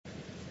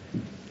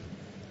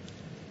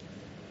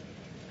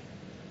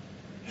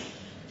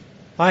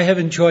I have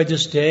enjoyed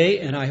this day,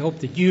 and I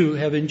hope that you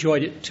have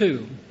enjoyed it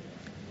too.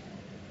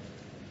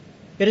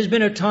 It has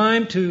been a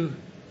time to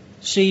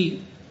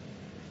see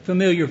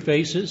familiar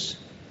faces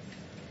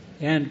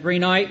and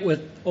reunite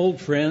with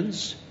old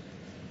friends,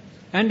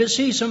 and to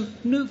see some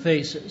new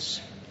faces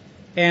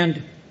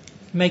and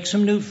make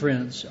some new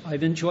friends.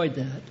 I've enjoyed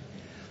that.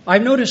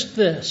 I've noticed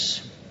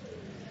this.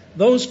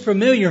 Those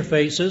familiar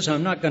faces,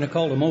 I'm not going to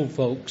call them old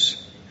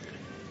folks,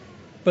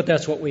 but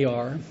that's what we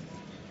are.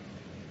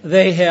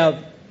 They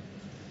have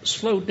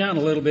slowed down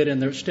a little bit in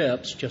their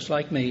steps, just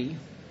like me.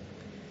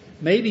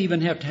 Maybe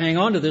even have to hang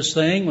on to this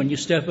thing when you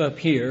step up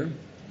here.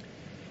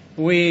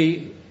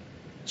 We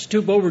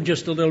stoop over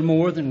just a little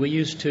more than we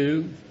used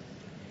to.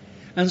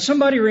 And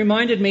somebody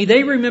reminded me,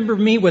 they remember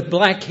me with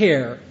black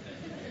hair.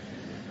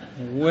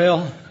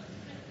 Well,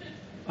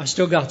 I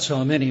still got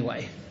some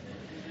anyway.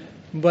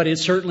 But it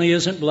certainly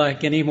isn't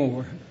black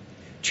anymore.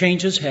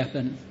 Changes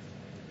happen.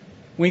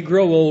 We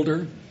grow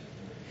older.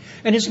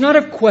 And it's not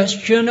a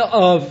question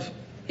of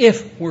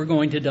if we're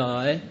going to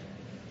die.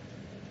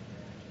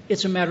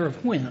 It's a matter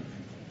of when.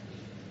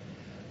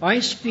 I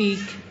speak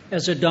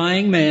as a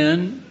dying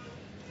man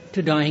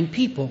to dying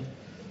people.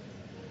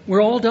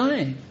 We're all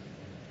dying.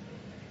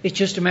 It's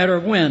just a matter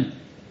of when.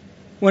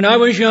 When I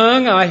was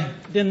young, I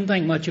didn't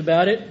think much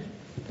about it.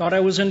 Thought I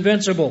was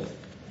invincible.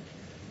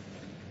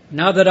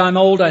 Now that I'm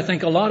old, I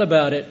think a lot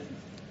about it.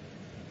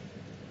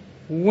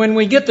 When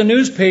we get the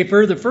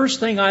newspaper, the first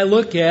thing I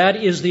look at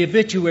is the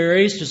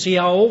obituaries to see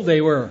how old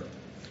they were.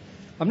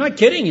 I'm not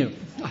kidding you.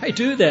 I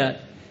do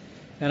that.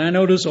 And I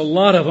notice a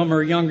lot of them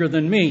are younger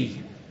than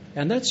me.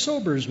 And that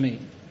sobers me.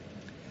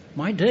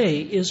 My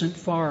day isn't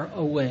far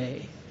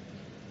away.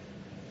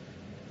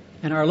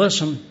 And our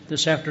lesson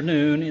this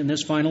afternoon in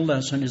this final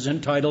lesson is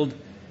entitled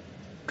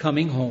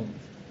Coming Home.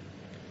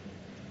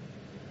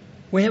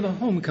 We have a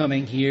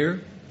homecoming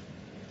here.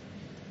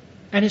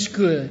 And it's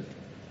good.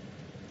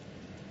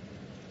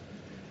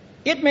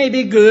 It may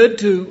be good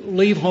to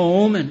leave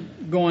home and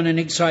go on an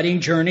exciting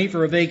journey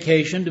for a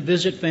vacation, to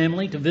visit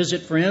family, to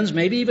visit friends,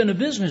 maybe even a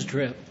business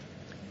trip.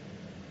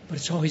 But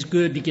it's always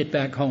good to get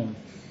back home.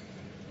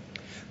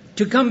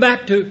 To come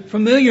back to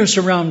familiar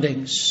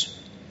surroundings,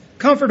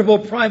 comfortable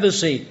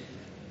privacy,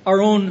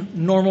 our own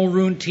normal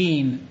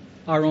routine,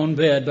 our own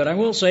bed. But I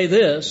will say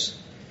this,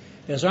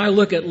 as I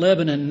look at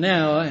Lebanon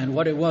now and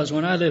what it was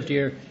when I lived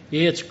here,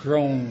 it's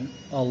grown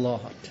a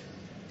lot.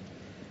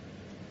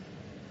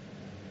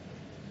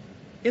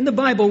 In the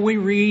Bible, we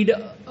read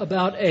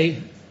about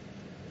a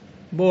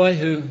boy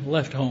who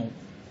left home.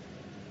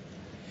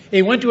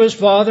 He went to his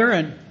father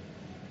and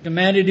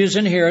demanded his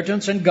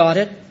inheritance and got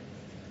it.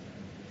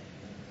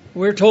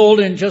 We're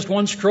told in just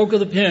one stroke of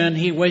the pen,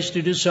 he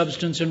wasted his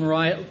substance in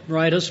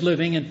riotous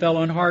living and fell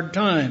on hard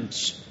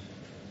times.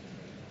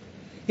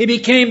 He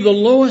became the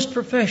lowest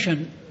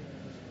profession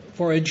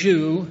for a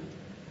Jew,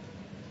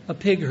 a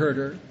pig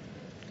herder.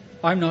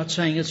 I'm not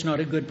saying it's not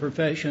a good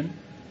profession.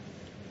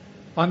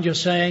 I'm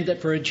just saying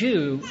that for a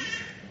Jew,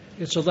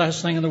 it's the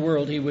last thing in the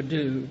world he would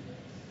do.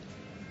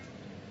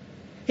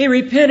 He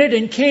repented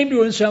and came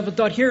to himself and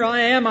thought, here I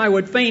am, I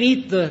would fain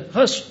eat the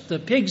husk the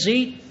pigs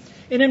eat,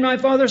 and in my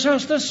father's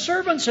house the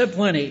servants have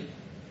plenty.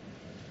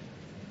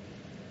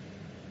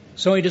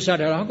 So he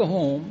decided, I'll go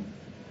home.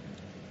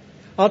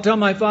 I'll tell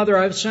my father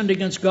I've sinned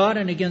against God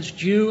and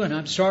against you, and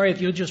I'm sorry,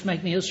 if you'll just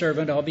make me a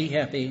servant, I'll be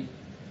happy.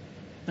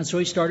 And so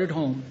he started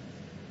home.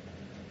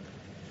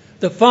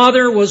 The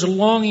father was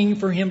longing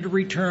for him to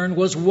return,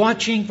 was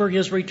watching for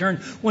his return.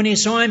 When he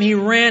saw him, he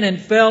ran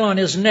and fell on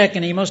his neck,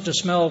 and he must have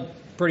smelled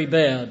pretty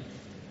bad.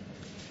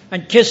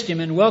 And kissed him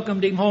and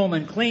welcomed him home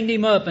and cleaned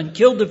him up and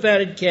killed the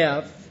fatted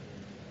calf.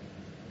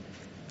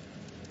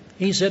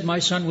 He said, my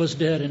son was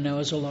dead and now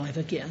is alive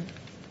again.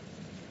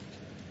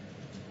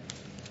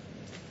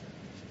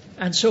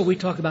 And so we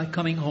talk about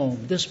coming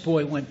home. This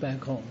boy went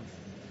back home.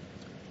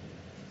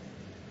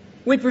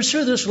 We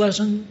pursue this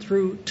lesson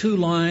through two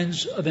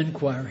lines of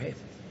inquiry.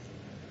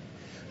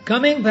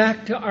 Coming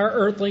back to our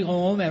earthly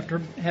home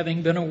after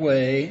having been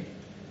away,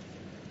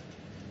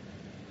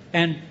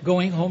 and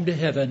going home to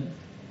heaven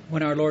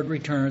when our Lord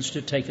returns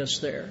to take us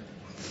there.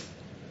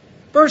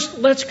 First,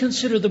 let's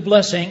consider the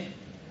blessing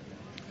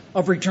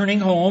of returning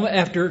home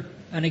after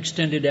an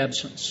extended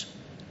absence.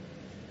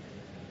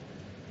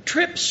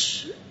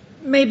 Trips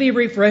may be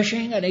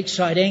refreshing and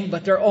exciting,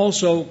 but they're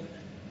also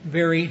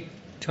very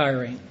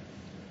tiring.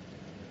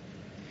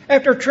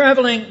 After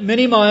traveling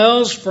many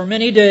miles for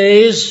many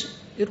days,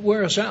 it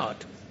wears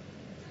out.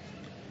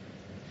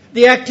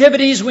 The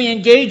activities we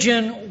engage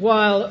in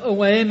while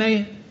away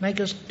may make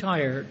us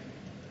tired.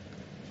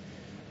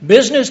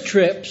 Business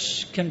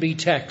trips can be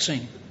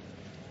taxing.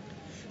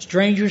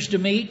 Strangers to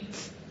meet,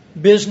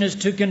 business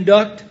to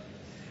conduct,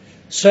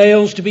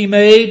 sales to be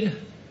made,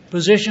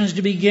 positions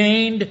to be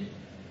gained,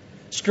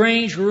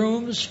 strange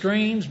rooms,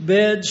 strange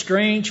beds,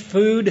 strange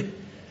food.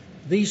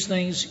 These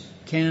things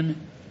can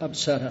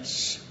upset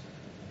us.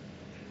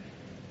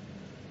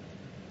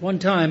 One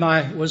time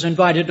I was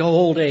invited to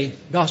hold a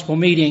gospel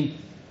meeting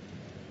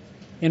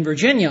in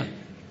Virginia.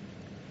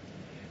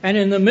 And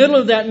in the middle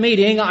of that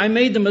meeting, I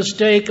made the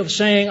mistake of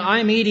saying,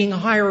 I'm eating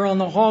higher on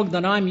the hog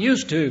than I'm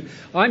used to.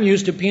 I'm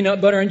used to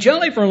peanut butter and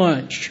jelly for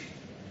lunch.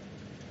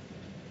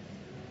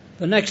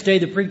 The next day,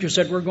 the preacher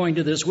said, we're going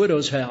to this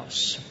widow's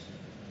house.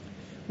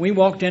 We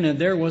walked in, and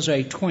there was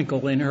a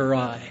twinkle in her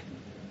eye.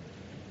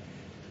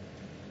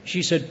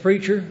 She said,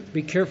 preacher,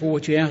 be careful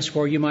what you ask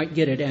for. You might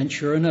get it. And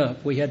sure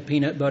enough, we had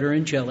peanut butter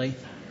and jelly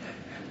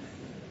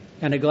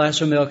and a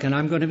glass of milk. And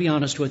I'm going to be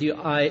honest with you,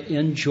 I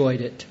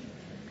enjoyed it.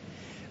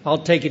 I'll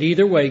take it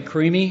either way,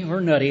 creamy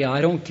or nutty.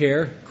 I don't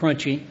care,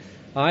 crunchy.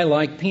 I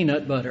like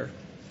peanut butter.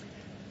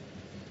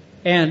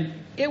 And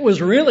it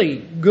was really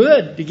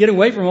good to get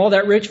away from all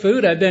that rich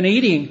food I'd been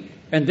eating.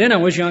 And then I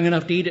was young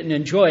enough to eat it and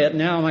enjoy it.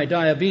 Now my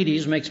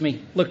diabetes makes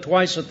me look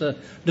twice at the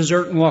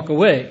dessert and walk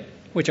away,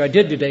 which I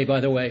did today,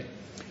 by the way.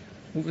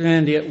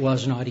 And it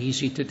was not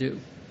easy to do.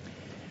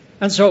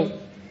 And so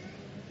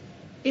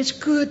it's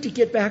good to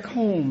get back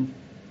home.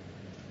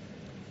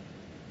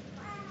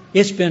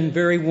 It's been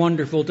very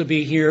wonderful to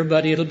be here,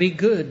 but it'll be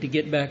good to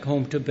get back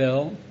home to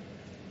Belle.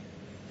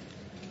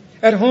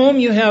 At home,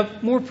 you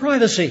have more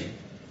privacy.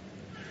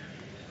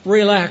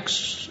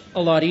 Relax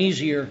a lot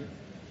easier.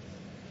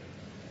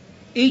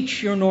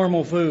 Eat your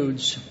normal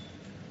foods.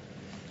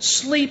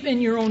 Sleep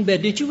in your own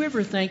bed. Did you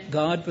ever thank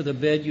God for the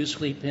bed you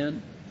sleep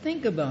in?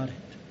 Think about it.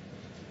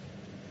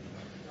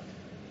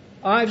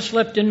 I've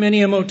slept in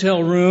many a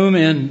motel room,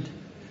 and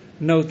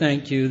no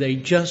thank you. They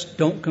just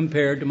don't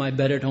compare to my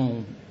bed at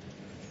home.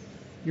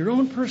 Your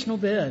own personal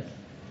bed.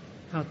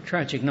 How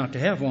tragic not to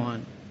have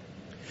one.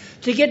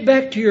 To get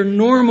back to your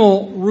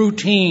normal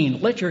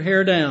routine. Let your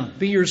hair down.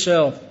 Be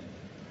yourself.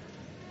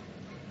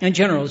 In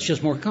general, it's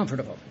just more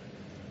comfortable.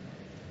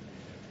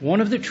 One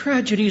of the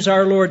tragedies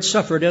our Lord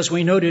suffered, as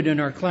we noted in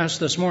our class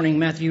this morning,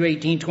 Matthew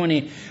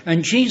 18:20,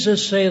 and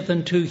Jesus saith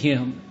unto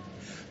him,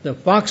 the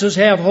foxes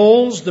have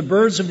holes, the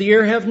birds of the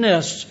air have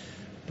nests,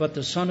 but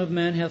the Son of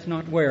Man hath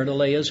not where to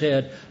lay his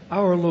head.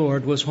 Our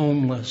Lord was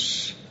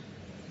homeless.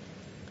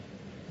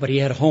 But he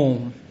had a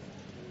home.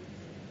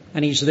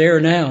 And he's there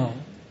now.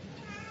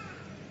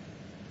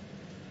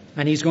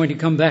 And he's going to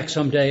come back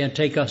someday and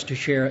take us to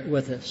share it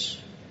with us.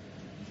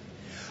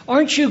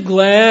 Aren't you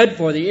glad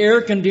for the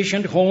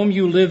air-conditioned home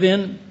you live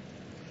in?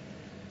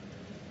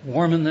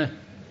 Warm in the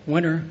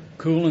winter,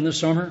 cool in the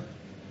summer.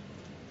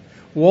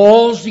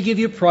 Walls to give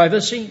you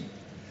privacy.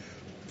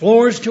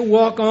 Floors to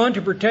walk on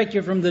to protect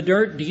you from the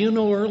dirt. Do you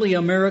know early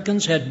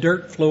Americans had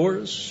dirt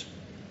floors?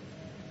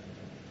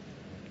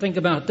 Think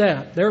about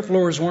that. Their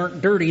floors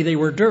weren't dirty, they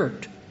were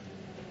dirt.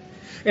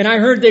 And I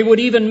heard they would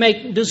even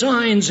make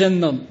designs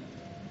in them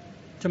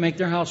to make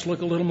their house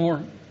look a little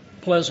more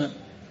pleasant.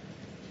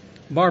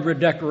 Barbara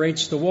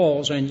decorates the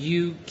walls, and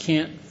you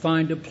can't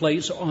find a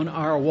place on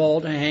our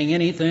wall to hang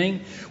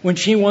anything. When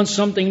she wants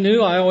something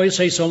new, I always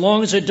say, so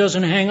long as it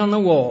doesn't hang on the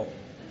wall.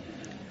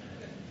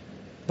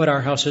 But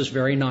our house is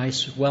very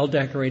nice, well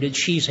decorated.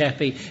 She's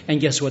happy.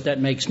 And guess what that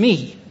makes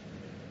me?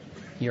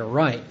 You're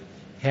right,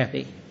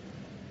 happy.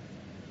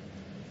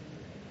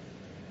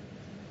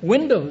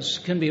 Windows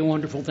can be a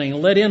wonderful thing.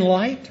 Let in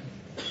light.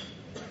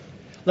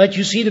 Let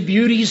you see the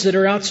beauties that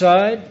are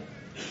outside.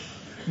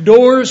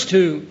 Doors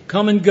to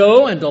come and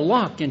go and to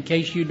lock in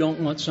case you don't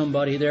want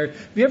somebody there.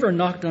 Have you ever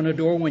knocked on a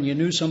door when you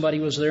knew somebody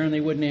was there and they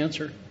wouldn't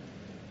answer?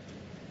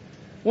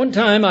 One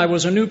time I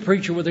was a new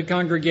preacher with a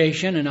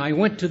congregation, and I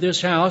went to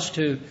this house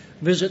to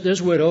visit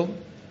this widow.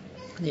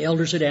 The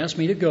elders had asked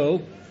me to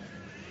go.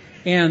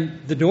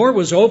 And the door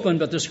was open,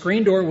 but the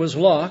screen door was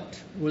locked.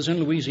 It was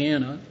in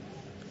Louisiana.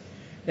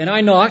 And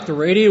I knocked. The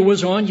radio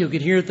was on. You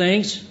could hear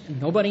things.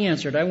 And nobody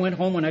answered. I went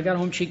home. When I got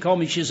home, she called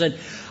me. She said,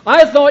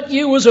 I thought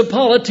you was a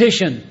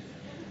politician.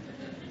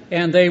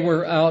 And they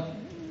were out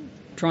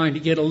trying to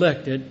get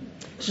elected.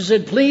 She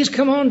said, please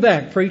come on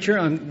back, preacher.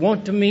 I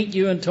want to meet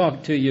you and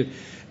talk to you.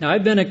 Now,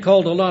 I've been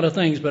called a lot of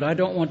things, but I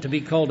don't want to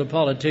be called a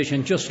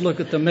politician. Just look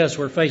at the mess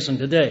we're facing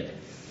today.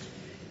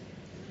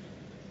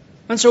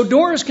 And so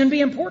doors can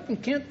be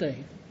important, can't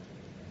they?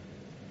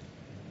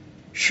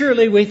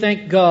 Surely we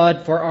thank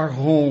God for our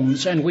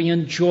homes and we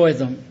enjoy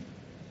them.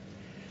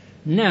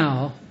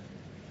 Now,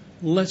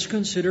 let's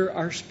consider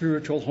our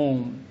spiritual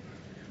home,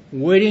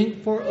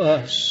 waiting for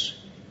us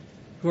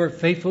who are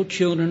faithful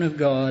children of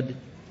God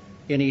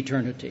in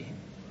eternity.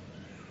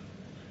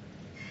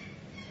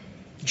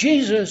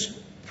 Jesus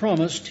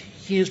promised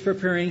He is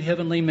preparing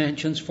heavenly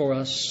mansions for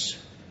us.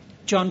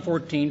 John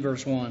 14,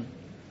 verse 1.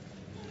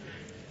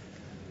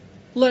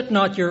 Let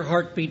not your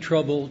heart be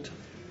troubled.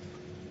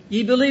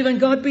 Ye believe in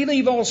God,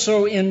 believe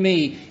also in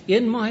me.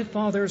 In my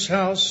Father's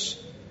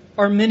house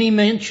are many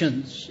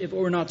mansions. If it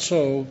were not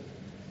so,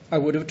 I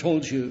would have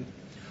told you.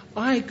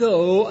 I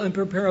go and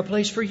prepare a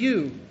place for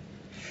you.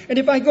 And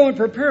if I go and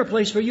prepare a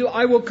place for you,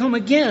 I will come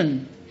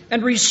again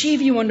and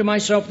receive you unto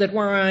myself, that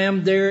where I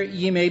am, there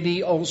ye may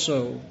be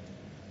also.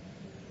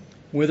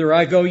 Whither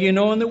I go, ye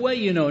know, and the way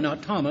you know. Now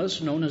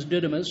Thomas, known as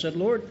Didymus, said,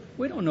 Lord,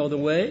 we don't know the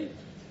way.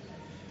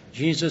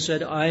 Jesus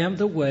said, I am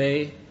the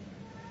way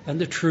and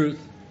the truth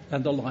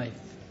and the life.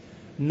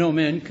 No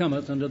man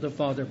cometh unto the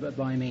Father but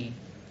by me.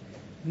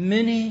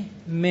 many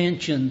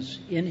mansions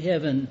in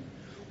heaven,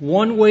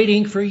 one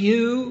waiting for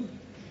you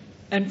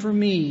and for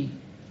me.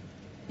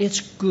 It's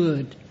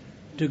good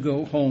to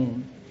go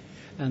home.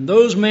 And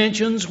those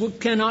mansions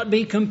cannot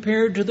be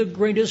compared to the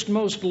greatest,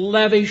 most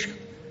lavish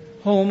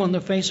home on the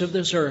face of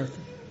this earth.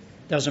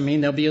 Doesn't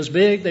mean they'll be as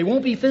big. They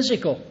won't be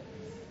physical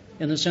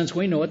in the sense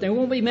we know it. They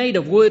won't be made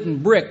of wood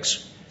and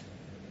bricks.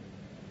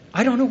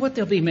 I don't know what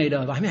they'll be made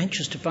of. I'm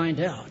anxious to find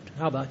out.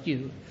 How about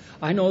you?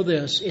 I know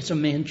this. It's a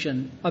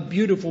mansion, a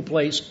beautiful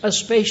place, a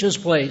spacious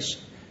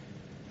place,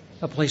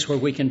 a place where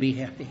we can be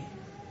happy.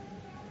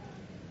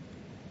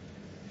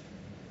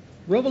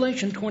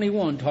 Revelation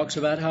 21 talks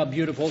about how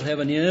beautiful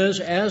heaven is,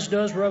 as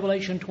does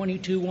Revelation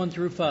 22, 1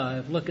 through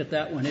 5. Look at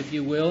that one, if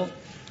you will.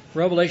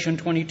 Revelation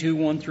 22,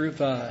 1 through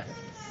 5.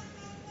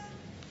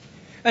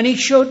 And he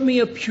showed me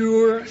a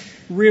pure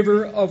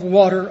river of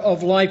water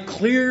of life,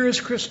 clear as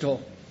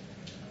crystal,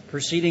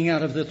 proceeding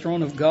out of the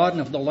throne of God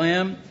and of the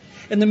Lamb.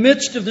 In the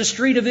midst of the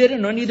street of it,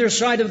 and on either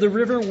side of the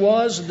river,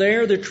 was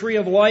there the tree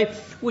of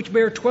life, which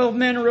bare 12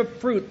 manner of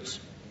fruits,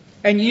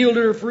 and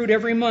yielded her fruit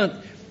every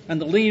month. And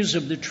the leaves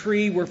of the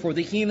tree were for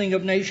the healing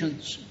of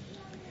nations.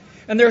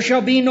 And there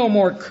shall be no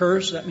more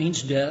curse, that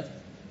means death.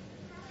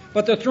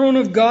 But the throne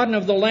of God and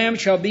of the Lamb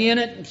shall be in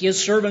it, and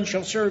his servants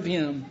shall serve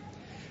him.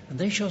 And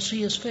they shall see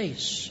his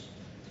face.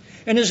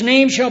 And his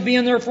name shall be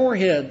in their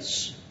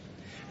foreheads.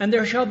 And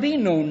there shall be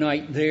no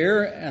night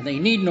there, and they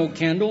need no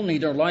candle,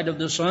 neither light of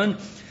the sun.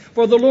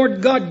 For the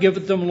Lord God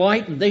giveth them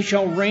light, and they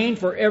shall reign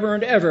forever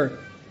and ever.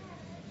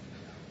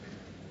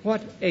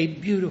 What a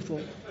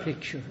beautiful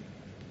picture.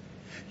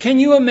 Can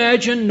you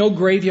imagine no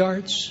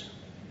graveyards?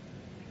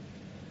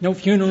 No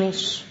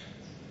funerals?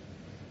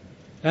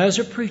 As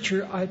a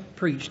preacher, I've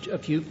preached a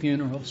few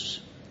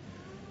funerals.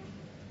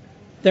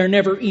 They're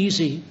never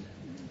easy.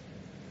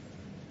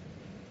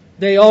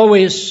 They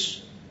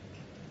always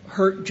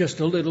hurt just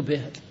a little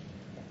bit.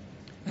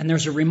 And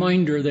there's a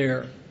reminder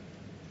there.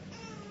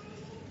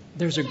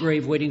 There's a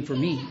grave waiting for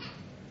me.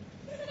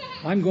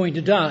 I'm going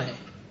to die.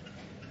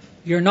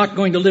 You're not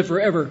going to live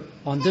forever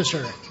on this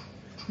earth.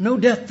 No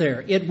death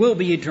there. It will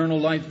be eternal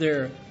life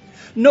there.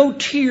 No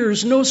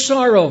tears, no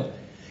sorrow.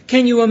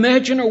 Can you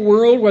imagine a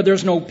world where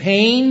there's no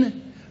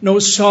pain, no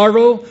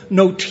sorrow,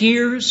 no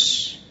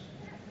tears?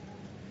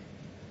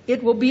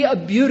 It will be a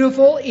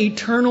beautiful,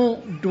 eternal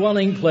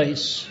dwelling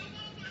place.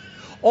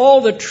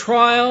 All the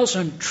trials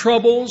and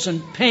troubles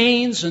and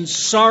pains and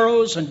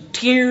sorrows and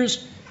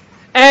tears,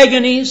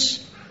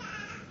 agonies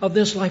of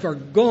this life are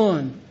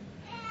gone.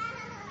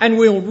 And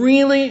we'll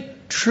really,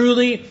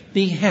 truly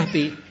be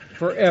happy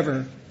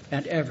forever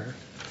and ever.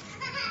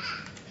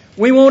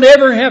 We won't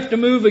ever have to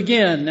move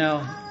again.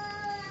 Now,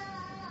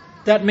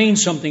 that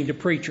means something to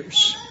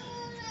preachers.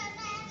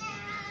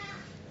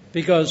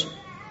 Because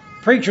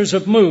preachers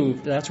have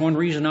moved. That's one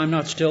reason I'm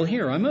not still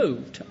here. I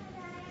moved.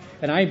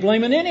 And I ain't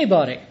blaming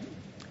anybody.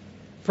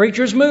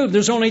 Preachers move.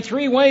 There's only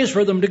 3 ways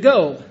for them to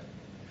go.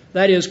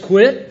 That is,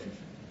 quit,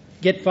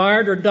 get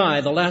fired, or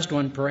die. The last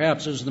one,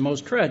 perhaps, is the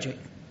most tragic.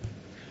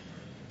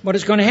 But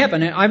it's going to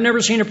happen. I've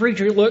never seen a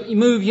preacher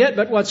move yet,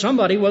 but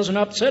somebody wasn't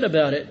upset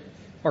about it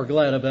or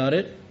glad about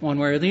it, one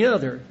way or the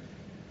other.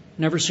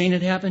 Never seen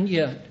it happen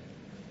yet.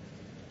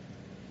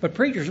 But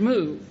preachers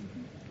move.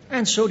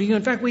 And so do you.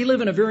 In fact, we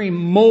live in a very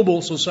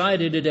mobile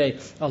society today.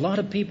 A lot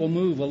of people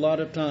move a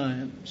lot of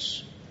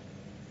times.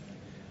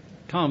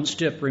 Tom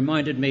Stipp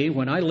reminded me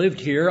when I lived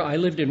here, I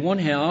lived in one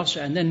house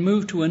and then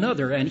moved to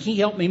another. And he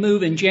helped me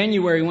move in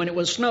January when it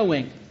was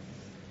snowing.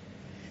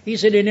 He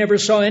said he never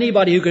saw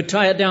anybody who could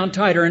tie it down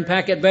tighter and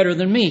pack it better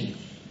than me.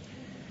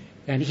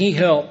 And he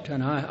helped,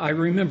 and I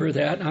remember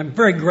that. I'm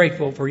very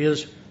grateful for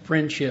his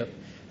friendship.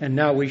 And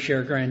now we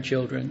share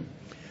grandchildren.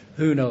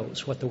 Who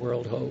knows what the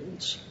world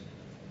holds?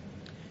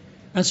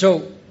 And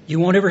so you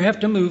won't ever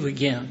have to move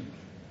again.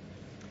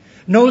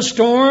 No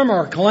storm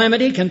or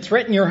calamity can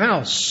threaten your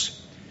house.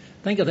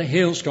 Think of the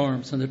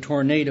hailstorms and the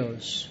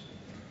tornadoes.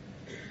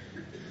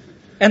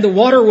 And the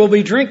water will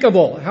be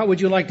drinkable. How would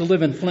you like to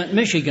live in Flint,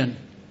 Michigan?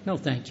 No,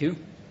 thank you.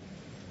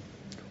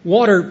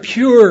 Water,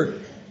 pure,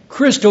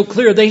 crystal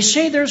clear. They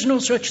say there's no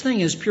such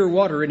thing as pure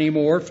water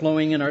anymore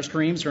flowing in our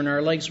streams or in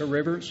our lakes or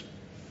rivers.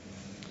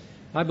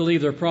 I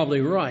believe they're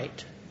probably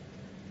right.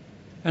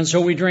 And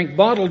so we drink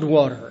bottled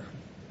water.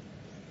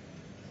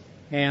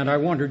 And I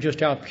wonder just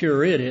how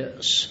pure it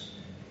is.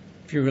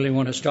 If you really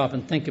want to stop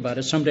and think about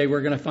it, someday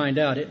we're going to find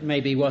out it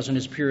maybe wasn't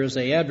as pure as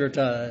they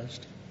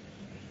advertised.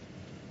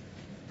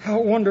 How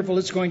wonderful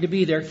it's going to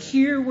be there.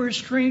 Here we're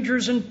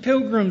strangers and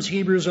pilgrims,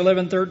 Hebrews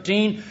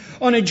 11:13,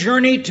 on a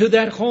journey to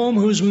that home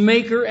whose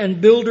maker and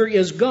builder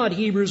is God,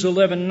 Hebrews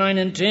 11:9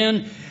 and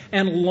 10,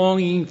 and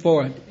longing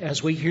for it,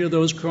 as we hear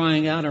those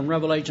crying out in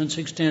Revelation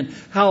 6:10.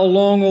 How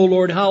long, O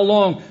Lord, how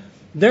long?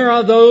 There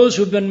are those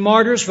who've been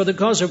martyrs for the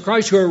cause of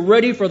Christ who are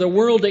ready for the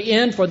world to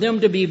end, for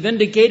them to be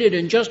vindicated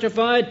and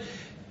justified,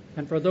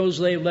 and for those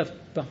they've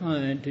left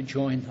behind to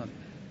join them.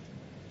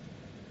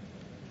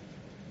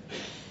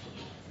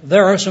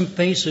 There are some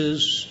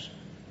faces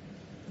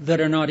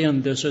that are not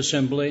in this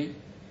assembly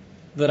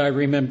that I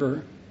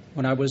remember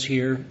when I was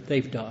here.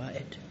 They've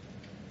died.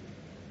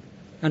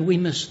 and we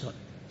miss them.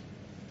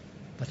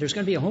 But there's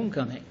going to be a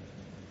homecoming.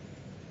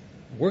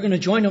 We're going to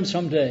join them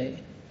someday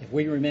if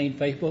we remain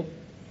faithful.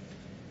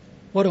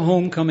 What a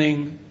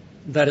homecoming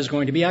that is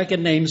going to be. I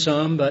can name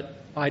some, but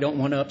I don't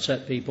want to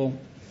upset people.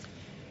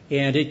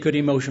 And it could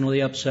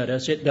emotionally upset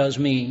us. It does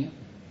me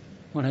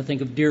when I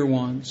think of dear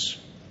ones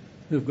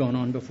who've gone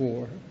on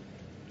before.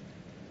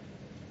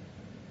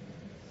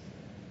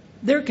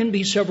 There can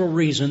be several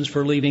reasons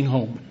for leaving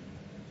home.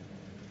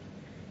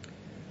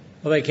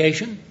 A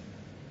vacation,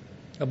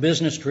 a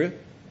business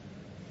trip,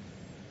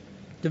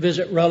 to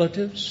visit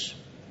relatives,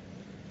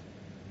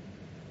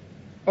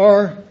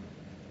 or,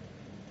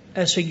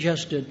 as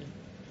suggested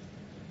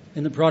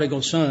in the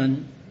prodigal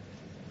son,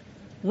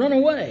 run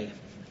away.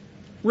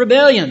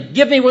 Rebellion.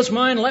 Give me what's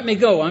mine, let me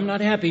go. I'm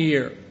not happy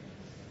here.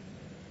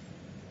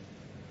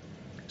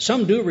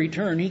 Some do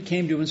return. He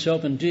came to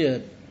himself and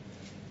did.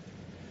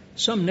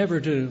 Some never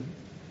do.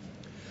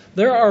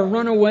 There are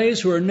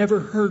runaways who are never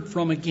heard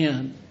from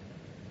again.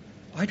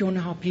 I don't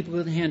know how people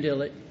can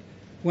handle it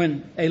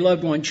when a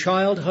loved one,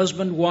 child,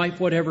 husband, wife,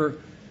 whatever,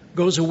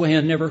 goes away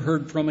and never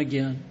heard from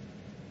again.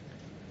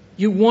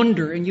 You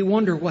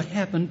wonder what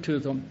happened to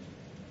them.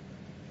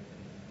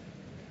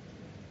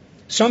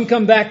 Some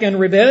come back in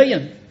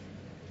rebellion,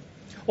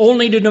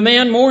 only to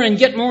demand more and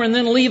get more and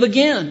then leave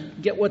again,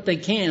 get what they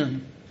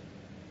can.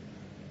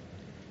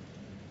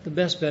 The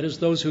best bet is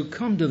those who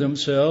come to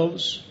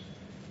themselves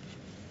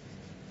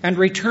and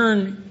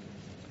return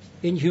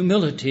in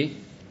humility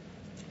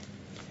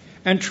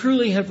and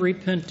truly have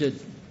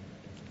repented.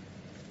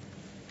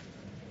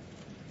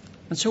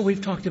 And so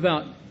we've talked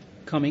about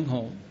coming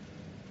home.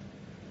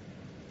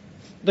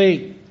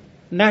 The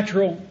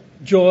natural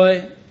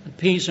joy and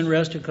peace and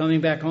rest of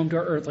coming back home to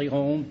our earthly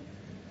home,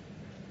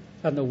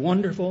 and the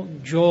wonderful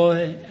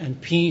joy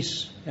and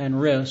peace and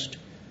rest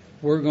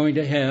we're going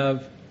to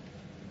have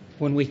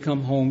when we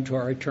come home to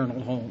our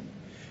eternal home.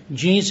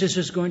 Jesus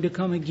is going to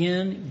come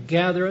again,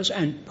 gather us,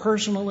 and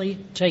personally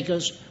take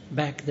us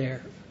back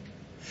there.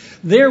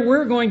 There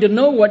we're going to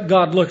know what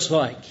God looks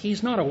like.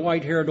 He's not a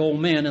white-haired old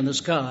man in the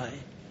sky.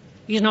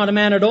 He's not a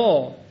man at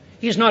all.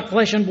 He's not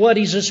flesh and blood.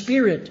 He's a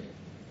spirit.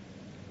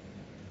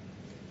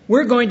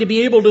 We're going to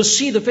be able to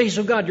see the face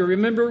of God. You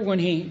remember when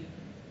He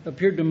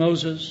appeared to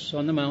Moses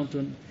on the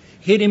mountain,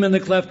 hid him in the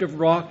cleft of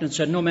rock and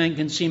said, "No man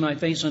can see my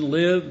face and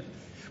live."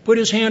 Put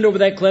His hand over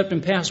that cleft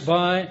and passed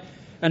by,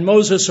 and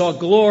Moses saw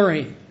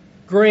glory,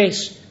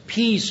 grace,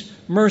 peace,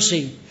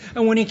 mercy.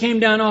 And when He came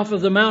down off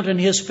of the mountain,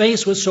 His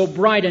face was so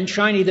bright and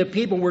shiny that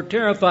people were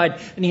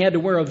terrified, and He had to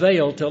wear a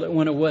veil till it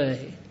went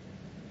away.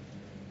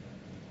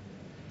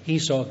 He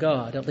saw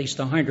God, at least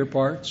the hinder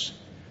parts.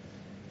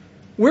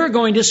 We're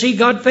going to see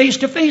God face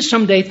to face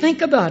someday.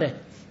 Think about it.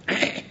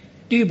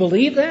 Do you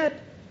believe that?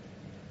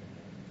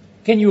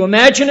 Can you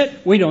imagine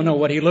it? We don't know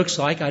what He looks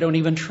like. I don't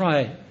even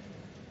try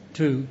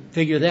to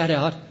figure that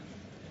out.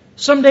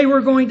 Someday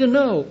we're going to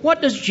know.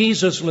 What does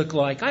Jesus look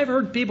like? I've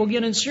heard people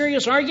get in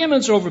serious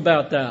arguments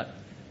about that.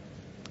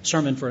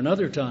 Sermon for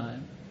another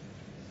time.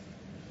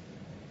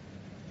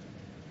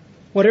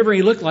 Whatever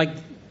He looked like,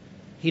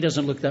 He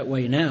doesn't look that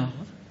way now.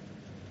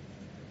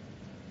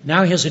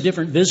 Now He has a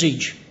different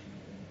visage.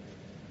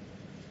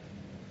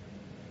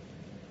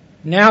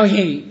 Now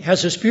He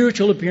has a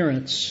spiritual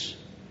appearance.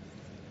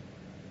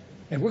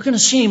 And we're going to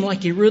see Him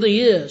like He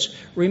really is.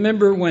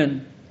 Remember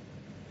when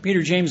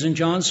Peter, James, and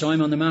John saw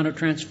Him on the Mount of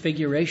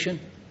Transfiguration?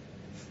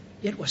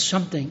 It was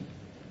something.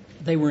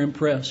 They were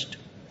impressed.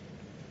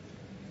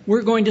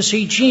 We're going to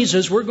see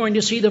Jesus. We're going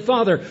to see the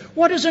Father.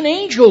 What does an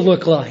angel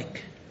look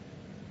like?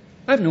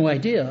 I have no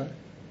idea.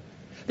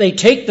 They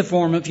take the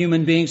form of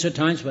human beings at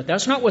times, but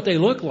that's not what they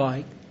look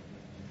like.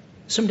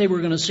 Someday we're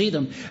going to see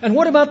them. And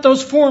what about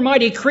those four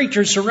mighty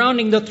creatures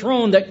surrounding the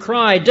throne that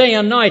cry day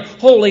and night,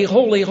 "Holy,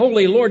 holy,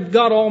 holy, Lord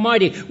God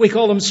Almighty"? We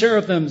call them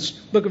seraphims.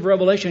 Book of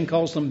Revelation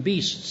calls them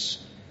beasts.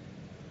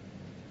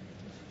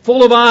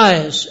 Full of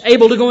eyes,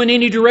 able to go in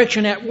any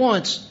direction at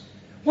once.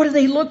 What do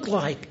they look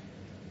like?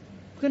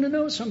 We're going to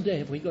know someday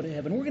if we go to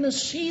heaven. We're going to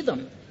see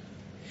them.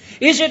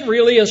 Is it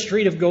really a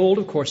street of gold?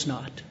 Of course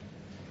not.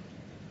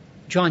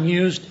 John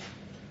used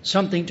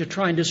something to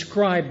try and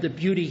describe the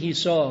beauty he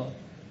saw.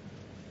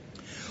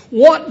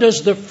 What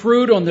does the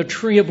fruit on the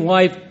tree of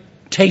life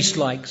taste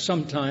like?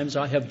 Sometimes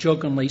I have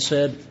jokingly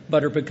said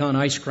butter pecan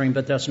ice cream,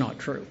 but that's not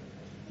true.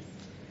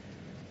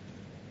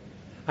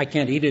 I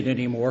can't eat it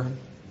anymore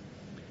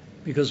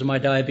because of my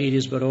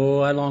diabetes, but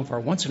I long for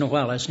it. Once in a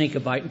while I sneak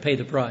a bite and pay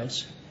the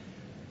price.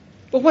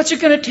 But what's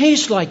it going to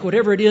taste like?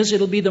 Whatever it is,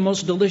 it'll be the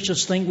most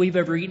delicious thing we've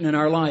ever eaten in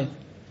our life.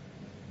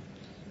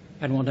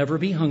 And we'll never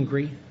be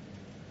hungry.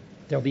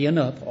 There'll be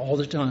enough all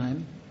the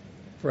time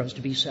for us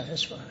to be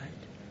satisfied.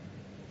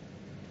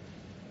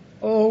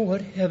 Oh,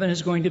 what heaven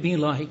is going to be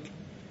like.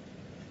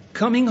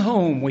 Coming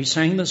home, we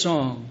sang the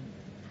song.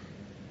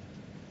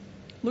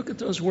 Look at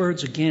those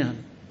words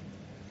again.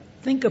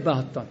 Think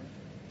about them.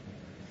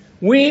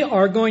 We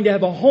are going to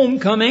have a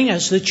homecoming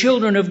as the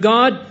children of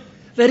God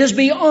that is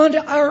beyond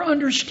our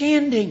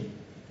understanding.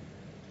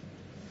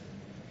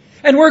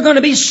 And we're going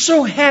to be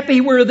so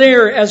happy we're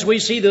there as we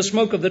see the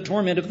smoke of the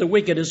torment of the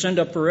wicked ascend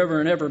up forever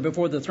and ever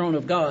before the throne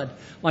of God,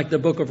 like the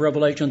book of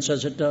Revelation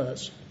says it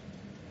does.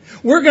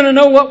 We're going to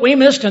know what we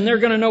missed, and they're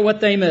going to know what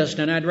they missed.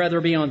 And I'd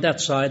rather be on that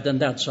side than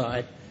that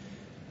side.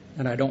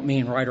 And I don't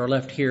mean right or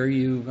left here.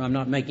 I'm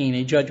not making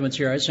any judgments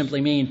here. I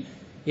simply mean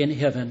in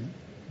heaven,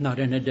 not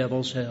in a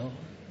devil's hell.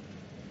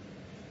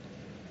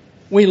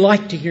 We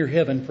like to hear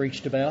heaven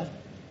preached about.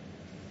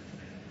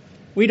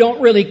 We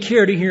don't really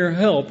care to hear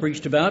hell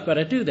preached about, but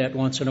I do that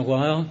once in a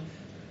while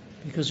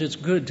because it's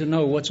good to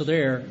know what's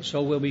there,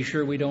 so we'll be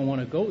sure we don't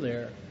want to go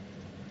there.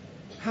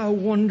 How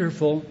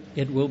wonderful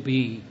it will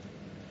be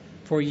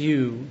for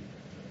you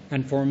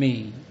and for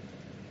me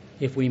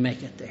if we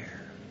make it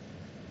there.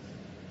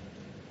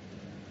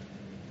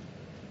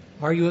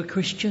 Are you a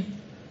Christian?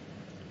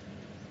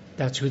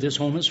 That's who this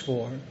home is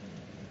for.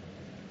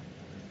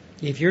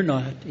 If you're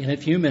not, in a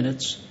few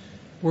minutes,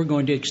 we're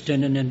going to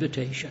extend an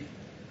invitation.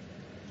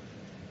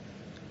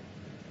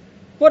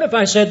 What if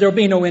I said there'll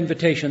be no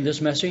invitation this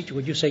message?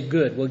 Would you say,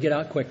 good, we'll get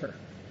out quicker?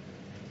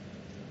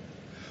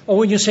 Or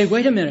would you say,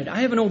 wait a minute,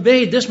 I haven't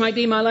obeyed, this might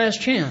be my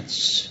last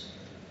chance?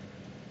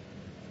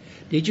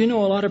 Did you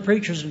know a lot of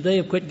preachers today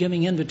have quit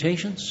giving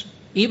invitations,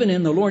 even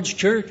in the Lord's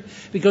church,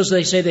 because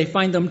they say they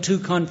find them too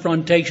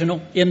confrontational?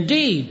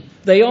 Indeed,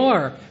 they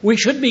are. We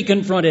should be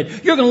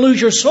confronted. You're going to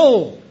lose your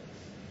soul.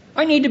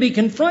 I need to be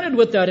confronted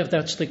with that if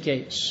that's the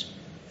case.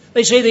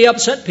 They say they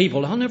upset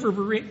people. I'll never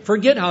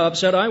forget how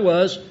upset I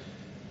was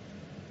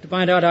to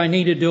find out I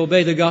needed to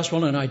obey the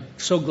gospel, and I'm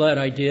so glad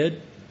I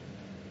did.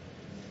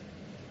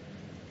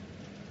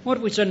 What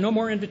if we said no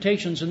more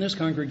invitations in this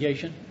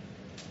congregation?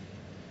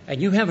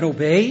 And you haven't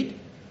obeyed?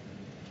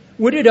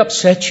 Would it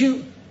upset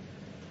you?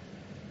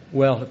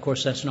 Well, of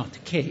course, that's not the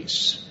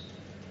case.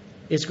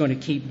 It's going to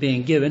keep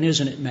being given,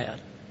 isn't it, Matt?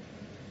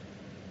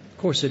 Of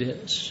course it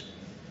is.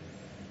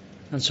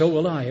 And so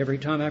will I every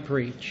time I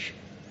preach.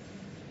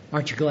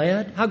 Aren't you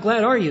glad? How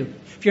glad are you?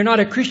 If you're not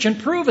a Christian,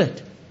 prove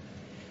it.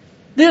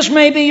 This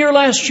may be your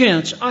last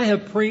chance. I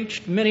have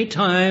preached many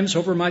times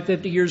over my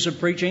 50 years of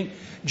preaching.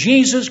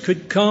 Jesus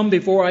could come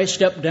before I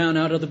stepped down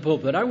out of the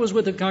pulpit. I was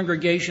with the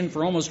congregation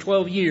for almost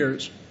 12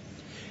 years.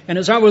 And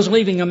as I was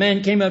leaving, a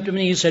man came up to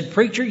me and he said,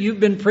 Preacher,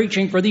 you've been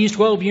preaching for these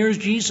 12 years.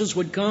 Jesus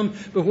would come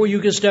before you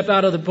could step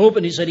out of the pulpit.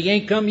 And he said, he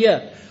ain't come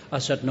yet. I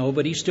said, no,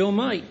 but he still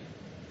might.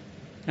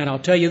 And I'll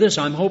tell you this,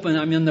 I'm hoping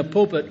I'm in the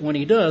pulpit when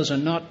he does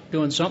and not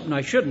doing something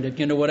I shouldn't, if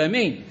you know what I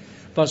mean.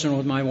 Fussing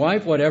with my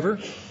wife, whatever.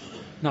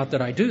 Not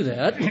that I do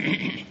that.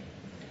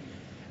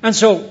 And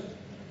so,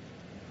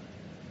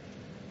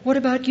 what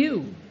about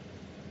you?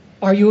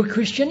 Are you a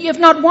Christian? If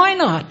not, why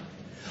not?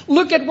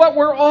 Look at what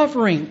we're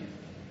offering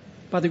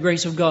by the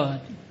grace of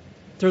God,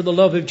 through the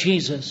love of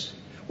Jesus.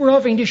 We're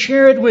offering to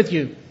share it with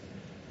you.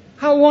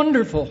 How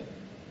wonderful.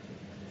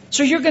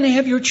 So you're going to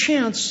have your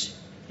chance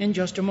in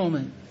just a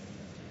moment.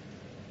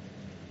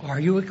 Are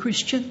you a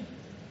Christian?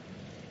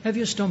 Have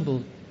you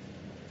stumbled?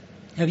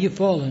 Have you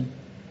fallen?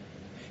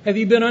 Have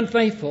you been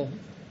unfaithful?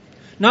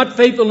 Not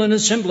faithful in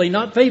assembly,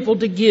 not faithful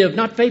to give,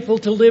 not faithful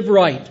to live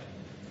right.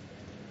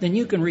 Then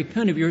you can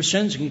repent of your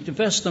sins and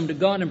confess them to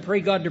God and pray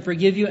God to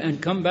forgive you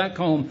and come back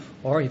home.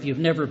 Or if you've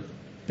never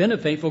been a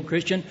faithful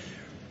Christian,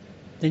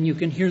 then you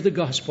can hear the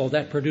gospel.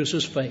 That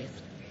produces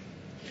faith.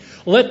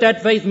 Let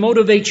that faith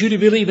motivate you to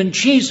believe in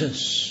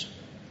Jesus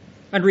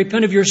and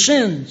repent of your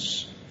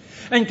sins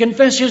and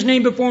confess His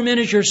name before men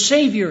as your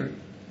Savior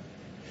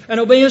and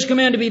obey His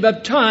command to be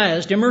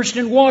baptized, immersed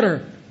in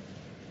water,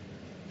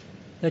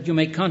 that you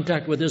make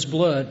contact with His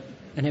blood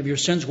and have your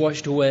sins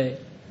washed away.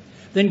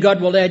 Then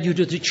God will add you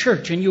to the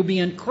church and you'll be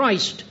in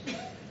Christ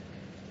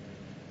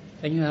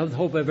and you have the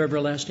hope of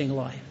everlasting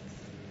life.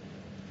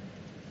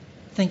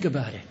 Think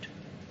about it.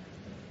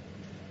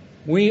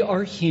 We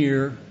are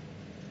here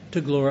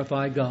to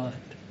glorify God.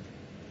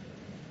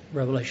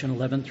 Revelation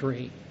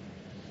 11:3.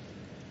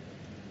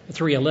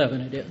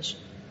 3:11 it is.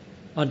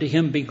 Unto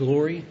Him be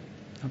glory.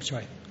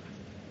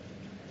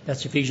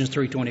 That's Ephesians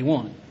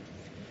 3:21.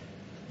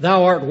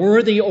 Thou art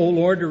worthy, O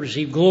Lord, to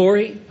receive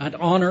glory and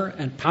honor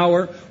and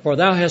power, for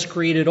Thou hast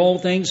created all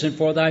things, and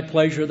for Thy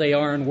pleasure they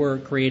are and were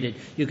created.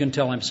 You can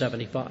tell I'm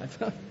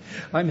 75.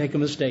 I make a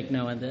mistake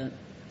now and then.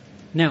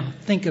 Now,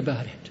 think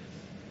about it.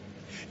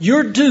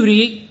 Your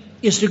duty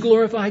is to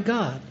glorify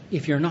God.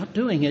 If you're not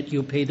doing it,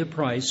 you'll pay the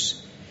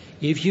price.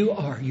 If you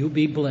are, you'll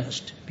be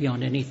blessed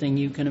beyond anything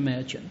you can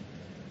imagine.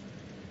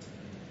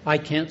 I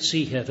can't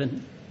see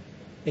heaven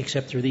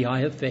except through the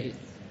eye of faith.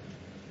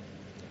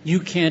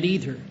 You can't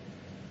either.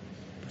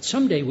 But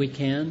someday we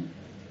can.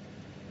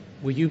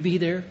 Will you be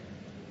there?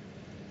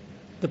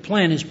 The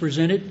plan is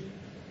presented.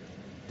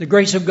 The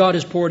grace of God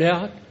is poured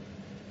out.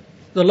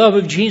 The love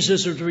of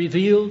Jesus is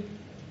revealed.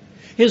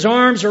 His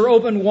arms are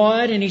open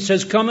wide and He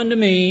says, come unto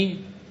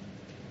me.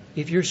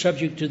 If you're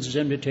subject to this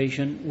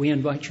invitation, we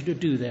invite you to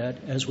do that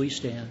as we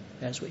stand,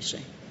 as we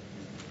sing.